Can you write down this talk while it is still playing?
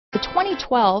The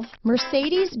 2012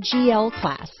 Mercedes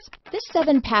GL-Class. This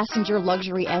 7-passenger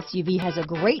luxury SUV has a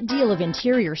great deal of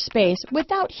interior space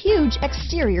without huge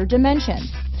exterior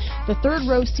dimensions. The third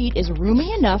row seat is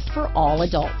roomy enough for all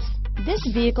adults. This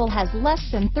vehicle has less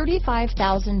than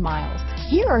 35,000 miles.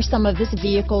 Here are some of this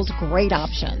vehicle's great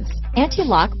options: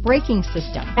 anti-lock braking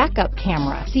system, backup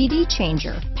camera, CD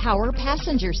changer, power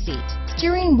passenger seat,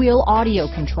 steering wheel audio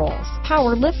controls,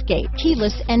 power liftgate,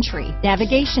 keyless entry,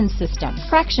 navigation system,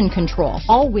 traction control,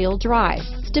 all-wheel drive,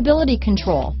 stability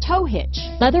control, tow hitch,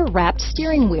 leather-wrapped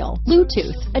steering wheel,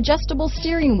 Bluetooth, adjustable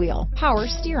steering wheel, power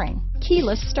steering,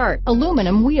 keyless start,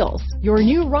 aluminum wheels. Your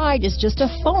new ride is just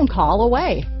a phone call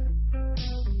away.